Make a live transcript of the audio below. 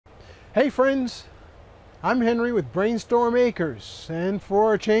Hey friends, I'm Henry with BrainStormAcres, and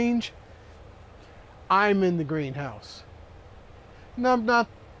for a change, I'm in the greenhouse. Now, I'm not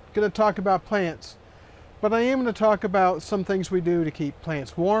going to talk about plants, but I am going to talk about some things we do to keep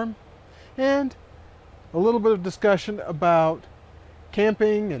plants warm, and a little bit of discussion about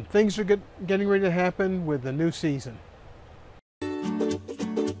camping and things are getting ready to happen with the new season.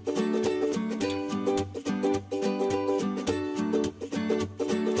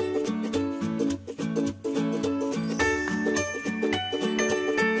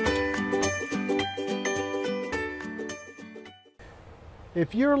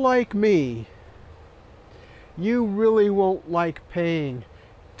 If you're like me, you really won't like paying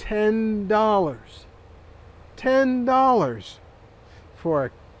 $10 for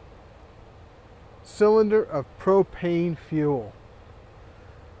a cylinder of propane fuel.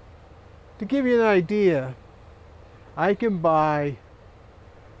 To give you an idea, I can buy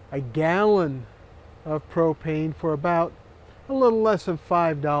a gallon of propane for about a little less than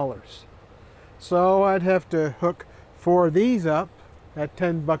 $5. So I'd have to hook 4 of these up at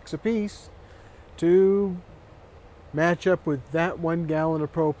 $10 a piece to match up with that 1 gallon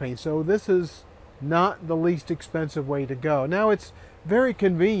of propane. So this is not the least expensive way to go. Now it's very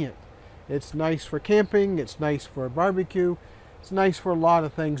convenient. It's nice for camping, it's nice for a barbecue, it's nice for a lot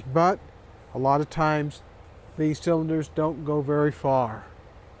of things, but a lot of times these cylinders don't go very far.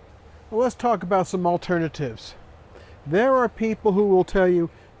 Well, let's talk about some alternatives. There are people who will tell you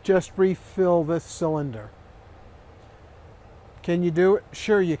just refill this cylinder. Can you do it?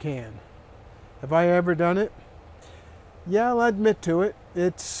 Sure you can. Have I ever done it? Yeah, I'll admit to it.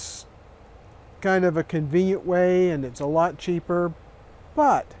 It's kind of a convenient way and it's a lot cheaper.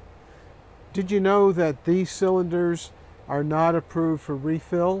 But did you know that these cylinders are not approved for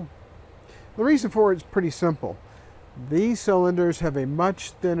refill? The reason for it is pretty simple. These cylinders have a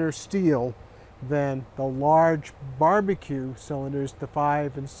much thinner steel than the large barbecue cylinders, the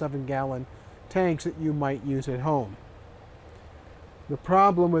 5 and 7 gallon tanks that you might use at home. The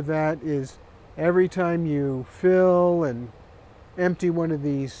problem with that is every time you fill and empty one of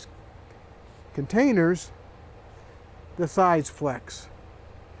these containers, the sides flex.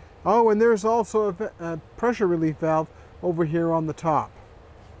 Oh, and there's also a pressure relief valve over here on the top.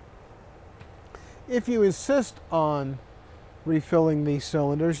 If you insist on refilling these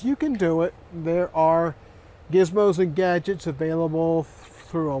cylinders, you can do it. There are gizmos and gadgets available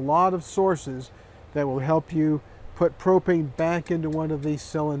through a lot of sources that will help you put propane back into one of these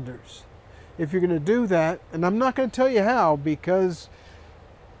cylinders. If you're going to do that, and I'm not going to tell you how because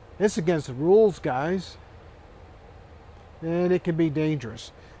it's against the rules, guys, and it can be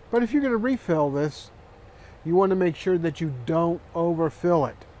dangerous. But if you're going to refill this, you want to make sure that you don't overfill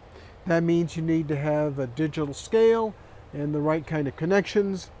it. That means you need to have a digital scale and the right kind of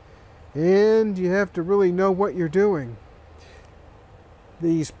connections, and you have to really know what you're doing.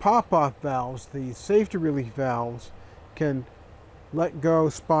 These pop-off valves, these safety relief valves, can let go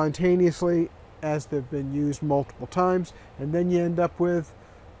spontaneously as they've been used multiple times, and then you end up with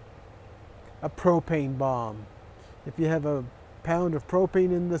a propane bomb. If you have a pound of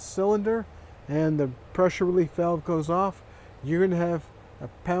propane in this cylinder and the pressure relief valve goes off, you're going to have a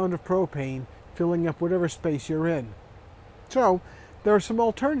pound of propane filling up whatever space you're in. So there are some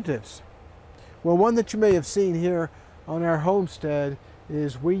alternatives. Well, one that you may have seen here on our homestead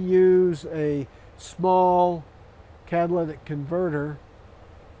is we use a small catalytic converter,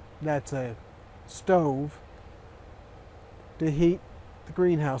 that's a stove, to heat the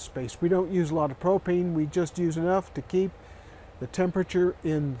greenhouse space. We don't use a lot of propane, we just use enough to keep the temperature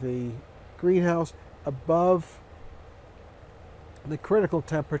in the greenhouse above the critical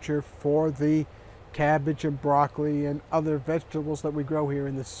temperature for the cabbage and broccoli and other vegetables that we grow here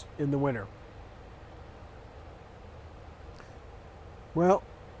in the winter. Well,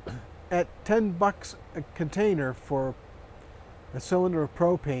 at $10 a container for a cylinder of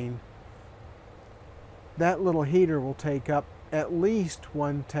propane, that little heater will take up at least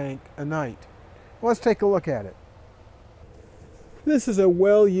 1 tank a night. Let's take a look at it. This is a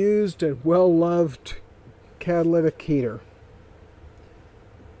well-used and well-loved catalytic heater.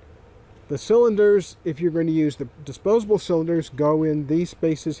 The cylinders, if you're going to use the disposable cylinders, go in these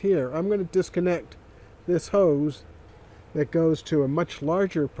spaces here. I'm going to disconnect this hose that goes to a much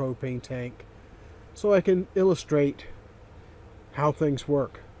larger propane tank so I can illustrate how things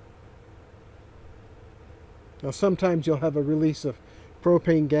work. Now sometimes you'll have a release of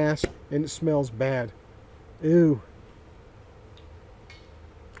propane gas and it smells bad. Ew.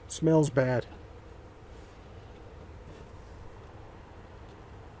 It smells bad.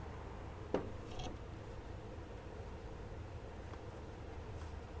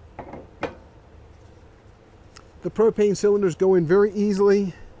 The propane cylinders go in very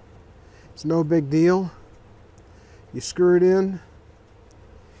easily. It's no big deal. You screw it in,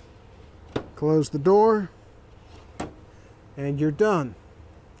 close the door, and you're done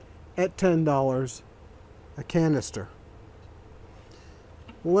at $10 a canister.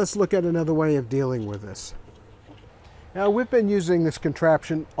 Well, let's look at another way of dealing with this. Now, we've been using this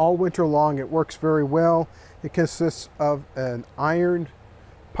contraption all winter long. It works very well. It consists of an iron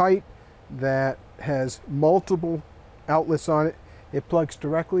pipe that has multiple outlets on it. It plugs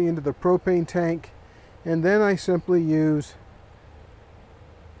directly into the propane tank, and then I simply use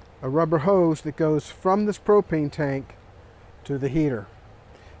a rubber hose that goes from this propane tank to the heater.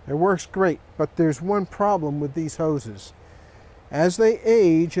 It works great, but there's one problem with these hoses. As they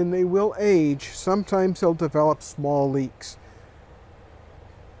age, and they will age, sometimes they'll develop small leaks.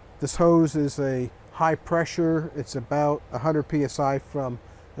 This hose is a high pressure. It's about 100 psi from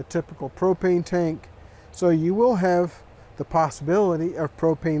a typical propane tank. So you will have the possibility of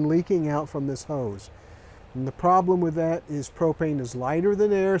propane leaking out from this hose. And the problem with that is propane is lighter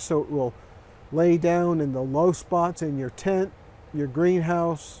than air, so it will lay down in the low spots in your tent, your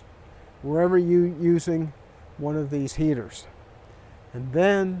greenhouse, wherever you're using one of these heaters. And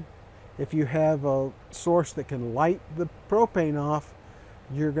then if you have a source that can light the propane off,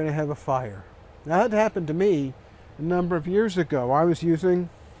 you're going to have a fire. Now, that happened to me a number of years ago. I was using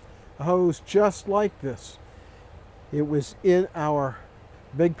a hose just like this. It was in our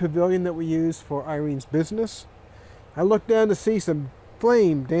big pavilion that we use for Irene's business. I looked down to see some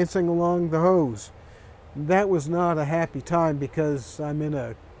flame dancing along the hose. That was not a happy time because I'm in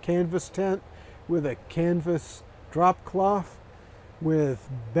a canvas tent with a canvas drop cloth with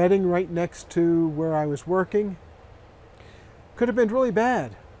bedding right next to where I was working. Could have been really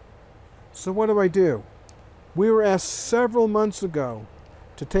bad. So what do? We were asked several months ago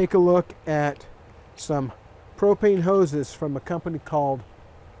to take a look at some propane hoses from a company called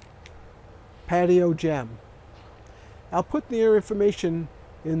Patio Gem. I'll put their information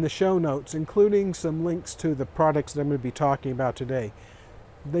in the show notes, including some links to the products that I'm going to be talking about today.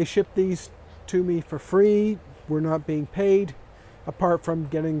 They ship these to me for free. We're not being paid, apart from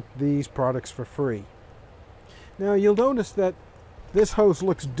getting these products for free. Now, you'll notice that this hose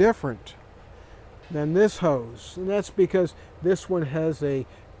looks different than this hose, and that's because this one has a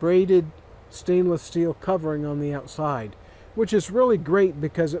braided stainless steel covering on the outside, which is really great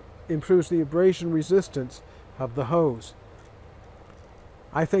because it improves the abrasion resistance of the hose.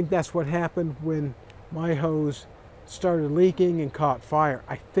 I think that's what happened when my hose started leaking and caught fire.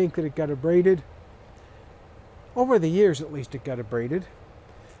 I think that it got abraded. Over the years, at least, it got abraded,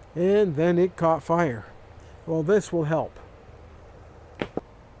 and then it caught fire. Well, this will help.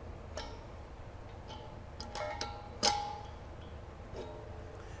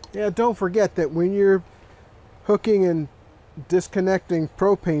 Yeah, don't forget that when you're hooking and disconnecting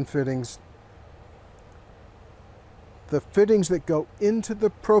propane fittings, the fittings that go into the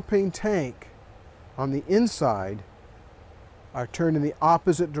propane tank on the inside are turned in the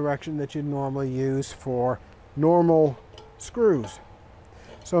opposite direction that you normally use for normal screws.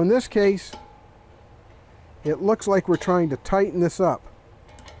 So in this case, it looks like we're trying to tighten this up.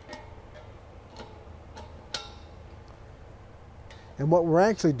 And what we're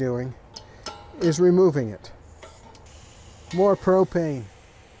actually doing is removing it. More propane.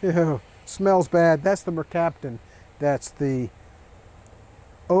 Ew, smells bad. That's the mercaptan. That's the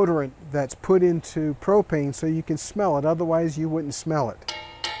odorant that's put into propane so you can smell it. Otherwise, you wouldn't smell it.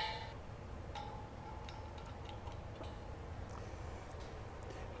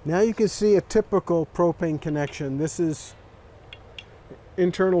 Now you can see a typical propane connection. This is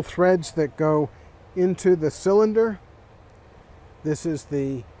internal threads that go into the cylinder. This is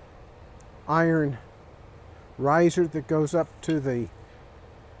the iron riser that goes up to the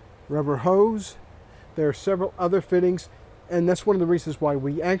rubber hose. There are several other fittings, and that's one of the reasons why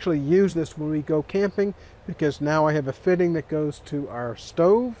we actually use this when we go camping, because now I have a fitting that goes to our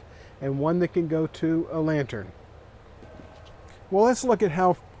stove and one that can go to a lantern. Well, let's look at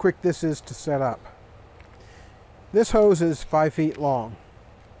how quick this is to set up. This hose is 5 feet long.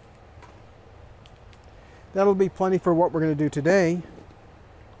 That'll be plenty for what we're going to do today.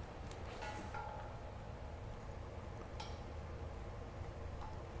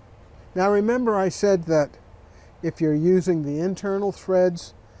 Now remember, I said that if you're using the internal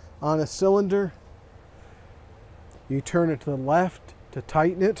threads on a cylinder, you turn it to the left to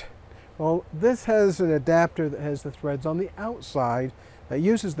tighten it. Well, this has an adapter that has the threads on the outside, that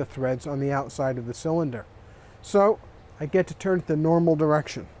uses the threads on the outside of the cylinder. So I get to turn it the normal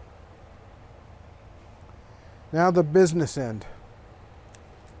direction. Now the business end.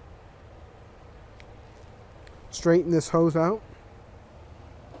 straighten this hose out.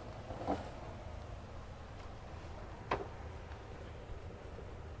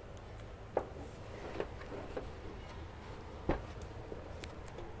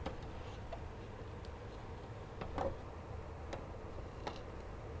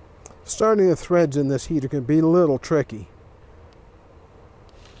 Starting the threads in this heater can be a little tricky.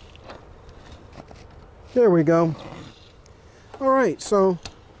 There we go. All right, so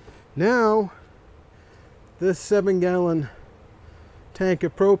now this 7-gallon tank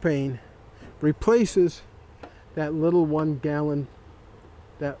of propane replaces that little 1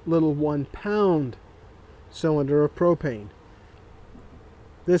 pound cylinder of propane.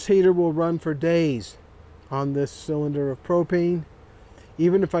 This heater will run for days on this cylinder of propane,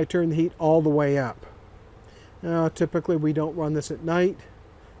 even if I turn the heat all the way up. Now, typically we don't run this at night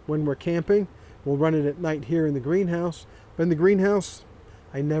when we're camping. We'll run it at night here in the greenhouse. But in the greenhouse,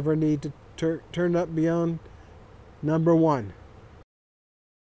 I never need to turn up beyond number 1.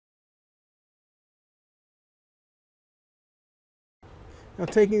 Now,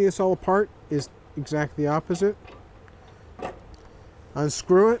 taking this all apart is exactly the opposite.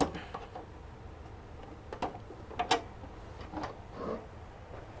 Unscrew it.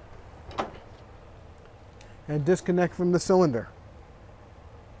 And disconnect from the cylinder.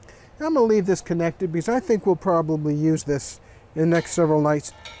 I'm going to leave this connected because I think we'll probably use this in the next several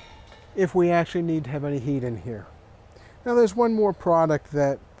nights if we actually need to have any heat in here. Now there's one more product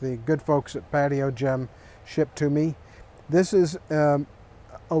that the good folks at Patio Gem shipped to me. This is a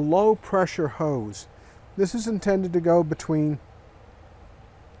low pressure hose. This is intended to go between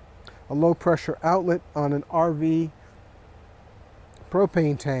a low pressure outlet on an RV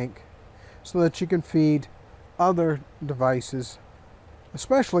propane tank so that you can feed other devices,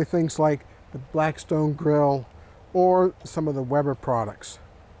 especially things like the Blackstone grill or some of the Weber products.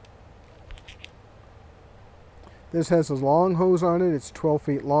 This has a long hose on it. It's 12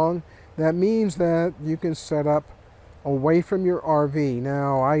 feet long. That means that you can set up away from your RV.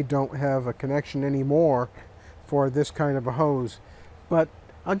 Now, I don't have a connection anymore for this kind of a hose, but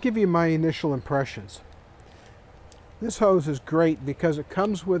I'll give you my initial impressions. This hose is great because it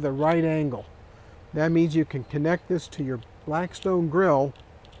comes with a right angle. That means you can connect this to your Blackstone grill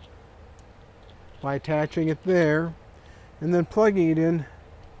by attaching it there and then plugging it in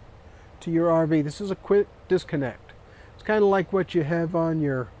to your RV. This is a quick disconnect. It's kind of like what you have on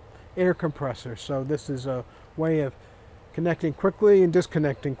your air compressor. So this is a way of connecting quickly and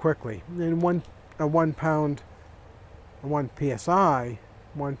disconnecting quickly. And 1 pound, 1 psi,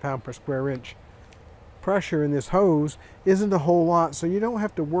 1 pound per square inch pressure in this hose isn't a whole lot, so you don't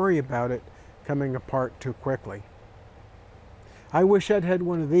have to worry about it coming apart too quickly. I wish I'd had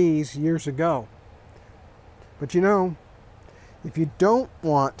one of these years ago. But you know, if you don't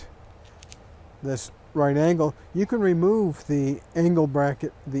want this right angle, you can remove the angle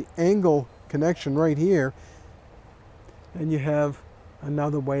bracket, the angle connection right here, and you have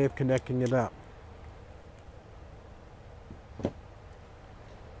another way of connecting it up.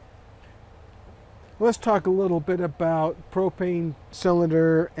 Let's talk a little bit about propane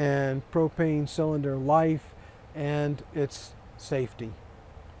cylinder and propane cylinder life and its safety.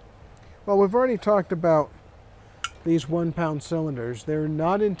 Well, we've already talked about these 1 pound cylinders. They're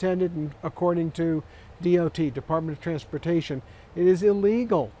not intended, according to DOT, Department of Transportation, it is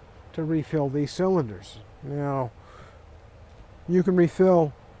illegal to refill these cylinders. Now, you can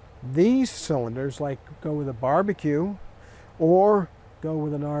refill these cylinders, like go with a barbecue or go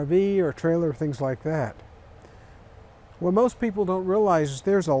with an RV or a trailer, things like that. What most people don't realize is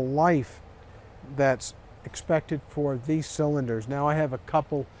there's a life that's expected for these cylinders. Now, I have a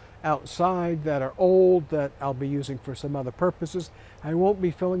couple outside that are old that I'll be using for some other purposes. I won't be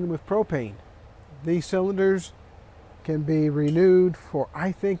filling them with propane. These cylinders can be renewed for,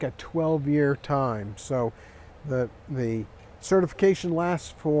 I think, a 12-year time. So the certification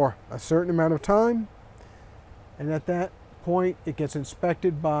lasts for a certain amount of time, and at that point it gets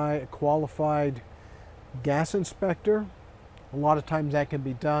inspected by a qualified gas inspector. A lot of times that can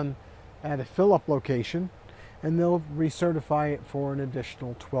be done at a fill-up location, and they'll recertify it for an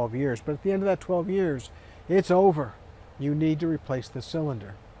additional 12 years. But at the end of that 12 years, it's over. You need to replace the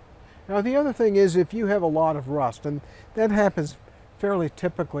cylinder. Now, the other thing is, if you have a lot of rust, and that happens fairly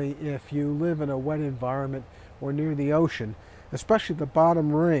typically if you live in a wet environment or near the ocean, especially the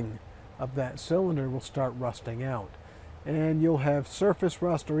bottom ring of that cylinder will start rusting out, and you'll have surface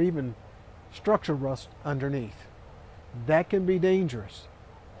rust or even structural rust underneath. That can be dangerous.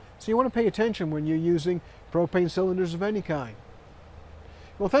 So you want to pay attention when you're using propane cylinders of any kind.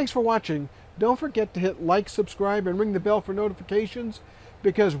 Well, thanks for watching. Don't forget to hit like, subscribe, and ring the bell for notifications,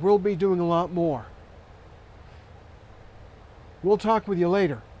 because we'll be doing a lot more. We'll talk with you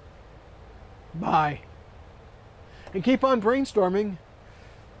later. Bye. And keep on brainstorming.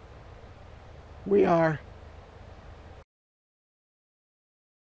 We are